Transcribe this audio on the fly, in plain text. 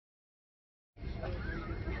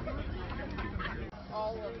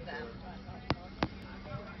all of them.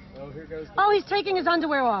 Oh, here goes. Oh, he's taking his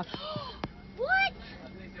underwear off. What?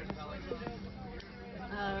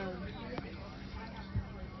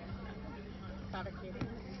 Thought it did.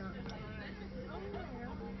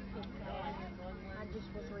 I just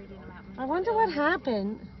was reading about. I wonder what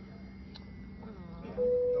happened.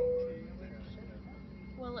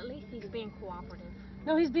 Well, at least he's being cooperative.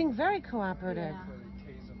 No, he's being very cooperative.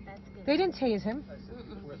 Yeah. That's good. They didn't tase him.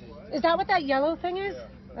 Is that what that yellow thing is?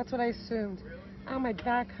 That's what I assumed. Oh, my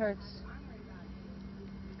back hurts.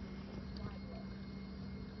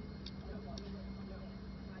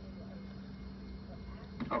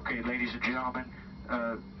 Okay, ladies and gentlemen,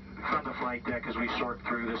 from the flight deck as we sort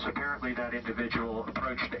through this, apparently that individual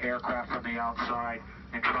approached the aircraft from the outside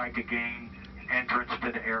and tried to gain entrance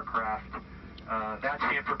to the aircraft. That's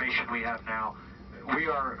the information we have now. We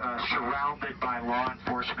are surrounded by law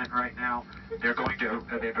enforcement right now. They're going to,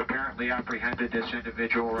 they've apparently apprehended this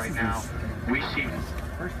individual right now. We see...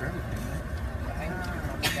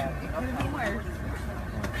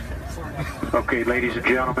 Okay, ladies and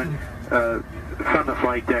gentlemen, from the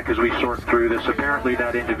flight deck as we sort through this, apparently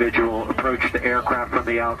that individual approached the aircraft from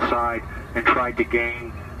the outside and tried to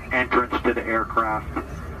gain entrance to the aircraft.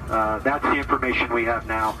 That's the information we have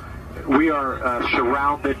now. We are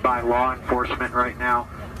surrounded by law enforcement right now.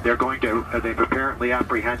 They're going to, they've apparently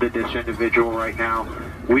apprehended this individual right now.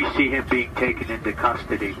 We see him being taken into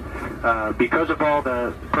custody. Because of all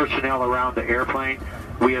the personnel around the airplane,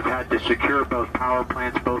 we have had to secure both power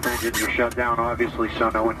plants. Both engines are shut down, obviously, so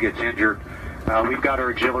no one gets injured. We've got our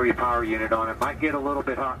auxiliary power unit on. It might get a little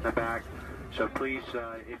bit hot in the back, so please,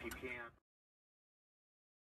 if you can.